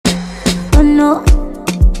no.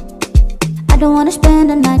 I don't wanna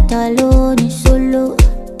spend the night alone in solo.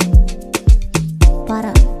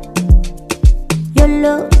 Para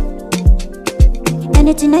YOLO.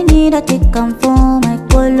 Anything I need, I take come for my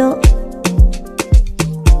polo.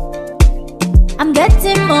 I'm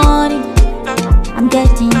getting money, I'm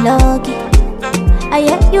getting lucky. I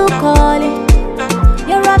hear you calling,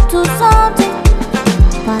 you're up to something.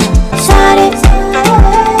 Shawty,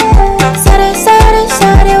 shawty, shawty,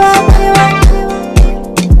 shawty,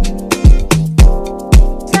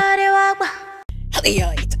 Hey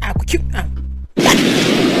y'all, it's aqua.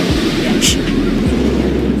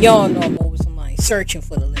 Y'all know I'm always online searching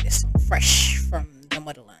for the latest song, fresh from the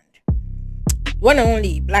motherland. One and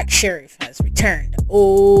only Black Sherif has returned.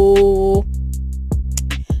 Oh,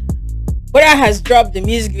 Brother has dropped the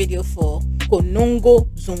music video for Konongo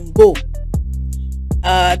Zongo.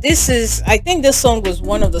 I think this song was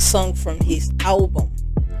one of the songs from his album,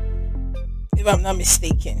 if I'm not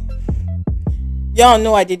mistaken. Y'all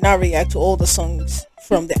know I did not react to all the songs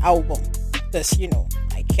from the album because, you know,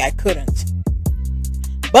 I couldn't.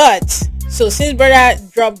 But so since Brother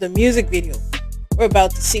dropped the music video, we're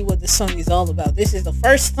about to see what the song is all about. This is the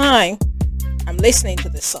first time I'm listening to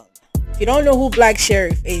this song. If you don't know who Black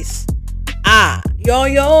Sherif is, yo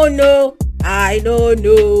know I don't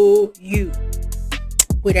know you.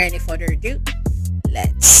 Without any further ado,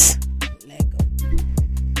 let's let go.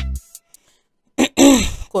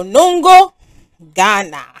 Konongo,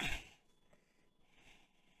 Ghana.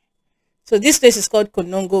 So this place is called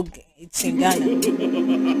Konongo. It's in Ghana.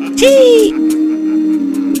 Gee!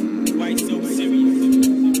 Why so serious?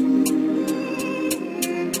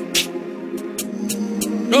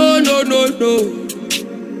 No.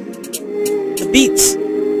 The beats.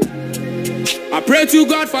 I pray to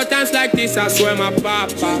God for times like this, I swear my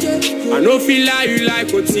papa. I no feel like you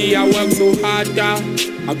like Oti, I work so hard.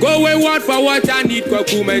 I go away word for what I need,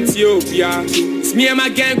 Kwakum Ethiopia. It's me and my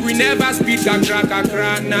gang, we never speak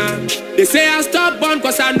kakra nah. They say I stop born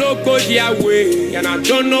cause I no go their way. And I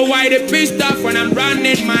don't know why they pissed off when I'm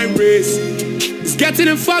running my race. It's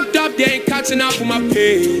getting fucked up, they ain't catching up with my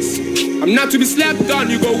pace. I'm not to be slept on,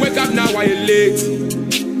 you go wake up now while you're late.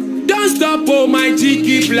 Don't stop, oh my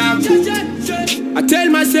jiggy black. I tell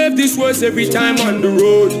myself this words every time on the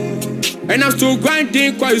road. And I'm still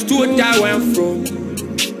grinding cause it's too die where I'm from.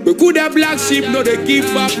 We could have black sheep, no they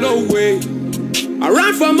give up, no way. I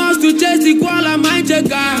ran from us to chase the koala, mind your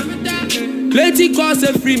car. Plenty cause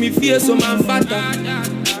they free me fear, so man fatter.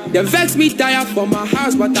 They vex me tired for my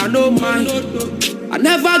house, but I know mine. I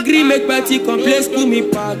never agree, make petty complaints to me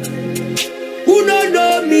back. Who don't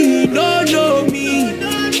know me, don't know me.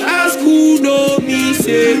 Ask who know me,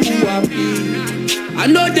 say who I be. I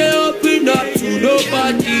know they open up to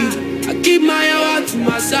nobody. I keep my heart to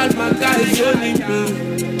myself, my guys only me.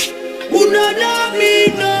 Who don't know me,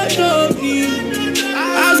 don't know me.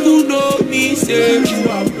 Ask who know me, say who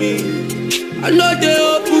I be. I know they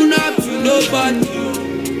open up to nobody.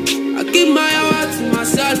 I keep my heart to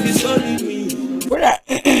myself, it's only me.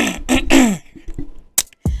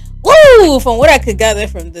 Woo! From what I could gather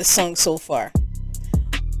from this song so far,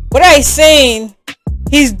 what I saying,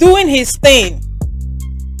 he's doing his thing.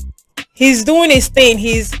 He's doing his thing.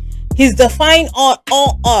 He's defying all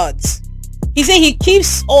odds. He said he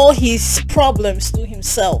keeps all his problems to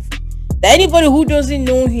himself. That anybody who doesn't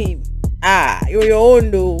know him, you're your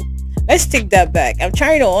own though. Let's take that back. I'm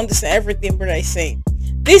trying to understand everything but I say.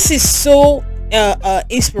 This is so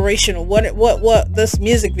inspirational. What this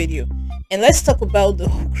music video. And let's talk about the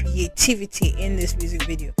creativity in this music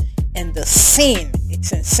video and the scene.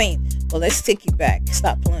 It's insane. But let's take it back.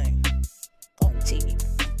 Stop playing. Continue.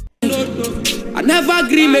 I never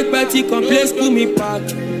agree, make petty complaints to me back.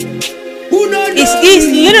 He's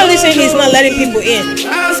literally saying he's not letting people in.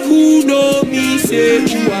 Ask who know me, say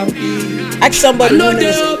who I be. Ask somebody who knows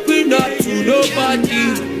it.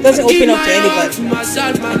 Doesn't open up to anybody.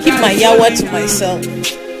 I keep my yawa to myself.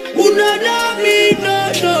 Who know me,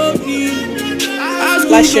 don't know me. Ask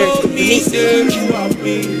Black who know Sherif, me, say who I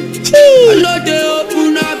be. I Gee. know they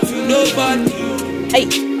open up to nobody. Hey.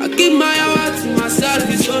 I keep my heart to myself,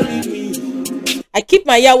 it's only me. I keep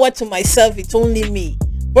my yawa to myself, it's only me.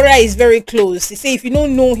 Brother is very close. He say if you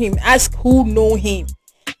don't know him, ask who know him.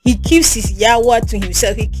 He keeps his yawa to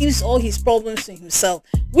himself. He keeps all his problems to himself,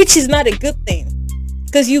 which is not a good thing.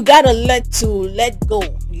 Because you gotta let go.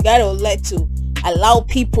 You gotta allow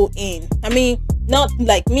people in. I mean, not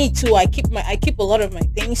like me too. I keep a lot of my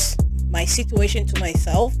things, my situation to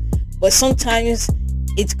myself. But sometimes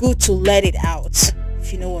it's good to let it out.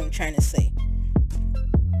 If you know what I'm trying to say.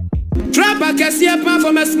 Trap I can see apart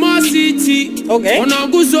from a small city. Okay.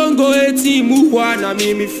 Konongo Zongo 18 Muwana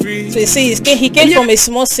me free. So you see, he came from a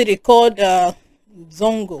small city called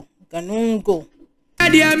Zongo, Konongo.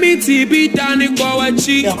 The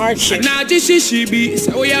hardship. Now she be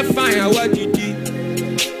so we are fine. What you do?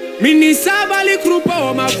 Mini sabali krupa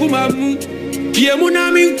o mafumamu.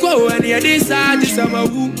 Yemuna minko and ya decide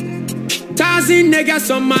samawu. Kazi niggas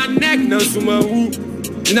on my neck no sumawu.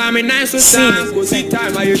 Now me nice time go see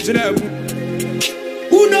time I dream.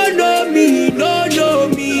 Who don't know me, don't know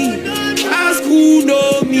me. Ask who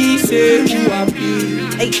know me, say who I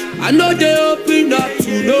be. I know they open up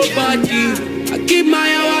to nobody. I keep my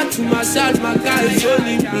hour to myself, my guy is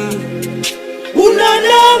only me. Who don't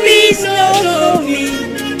know me, don't know me.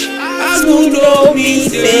 Ask who know me,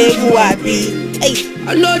 say who I be.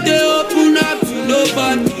 I know they open up to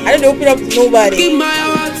nobody. I don't open up to nobody. Keep my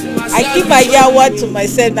hour to myself. I keep my yawa to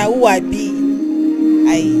myself. Now who I be?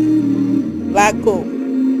 Blacko.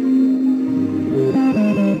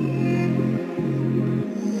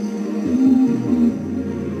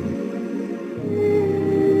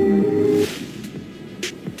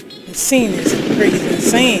 The scene is crazy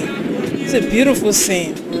insane. It's a beautiful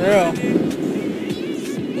scene, for real.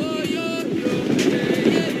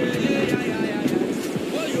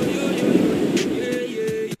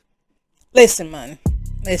 Listen, man.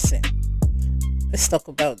 Listen. Let's talk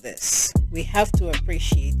about this. We have to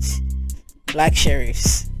appreciate Black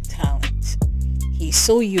Sherif's talent. He's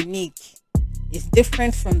so unique. He's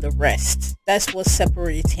different from the rest. That's what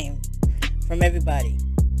separates him from everybody.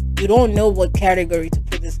 You don't know what category to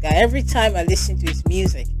put this guy. Every time I listen to his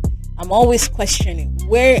music, I'm always questioning,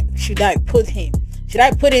 where should I put him? Should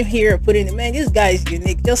I put him here or put him? Man, this guy is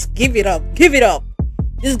unique. Just give it up. Give it up.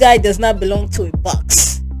 This guy does not belong to a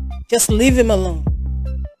box. Just leave him alone.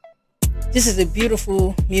 This is a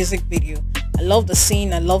beautiful music video. I love the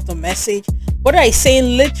scene. I love the message. What I say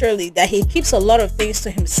literally that he keeps a lot of things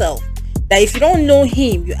to himself. That if you don't know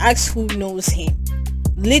him, you ask who knows him.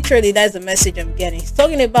 Literally, that's the message I'm getting. He's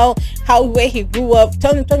talking about where he grew up,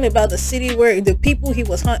 talking about the city where the people he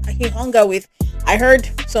hung out with. I heard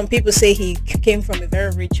some people say he came from a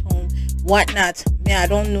very rich home, whatnot. Man, I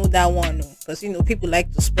don't know that one, because people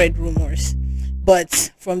like to spread rumors.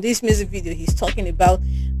 But from this music video, he's talking about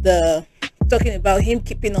him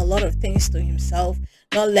keeping a lot of things to himself,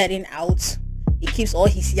 not letting out. He keeps all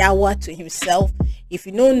his yawa to himself. If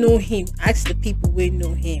you don't know him, ask the people who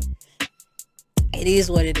know him. It is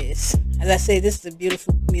what it is. As I say, this is a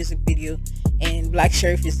beautiful music video, and Black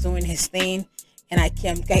Sherif is doing his thing, and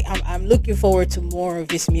I'm looking forward to more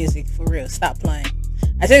of his music, for real. Stop playing.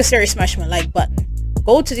 I think seriously, smash my like button.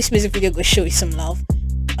 Go to this music video, go show you some love.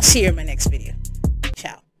 I'll see you in my next video.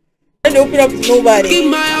 Ciao. I don't open up to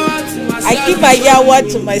nobody. I keep my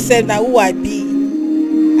yawa to myself. Now who I be?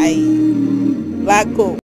 Blacko.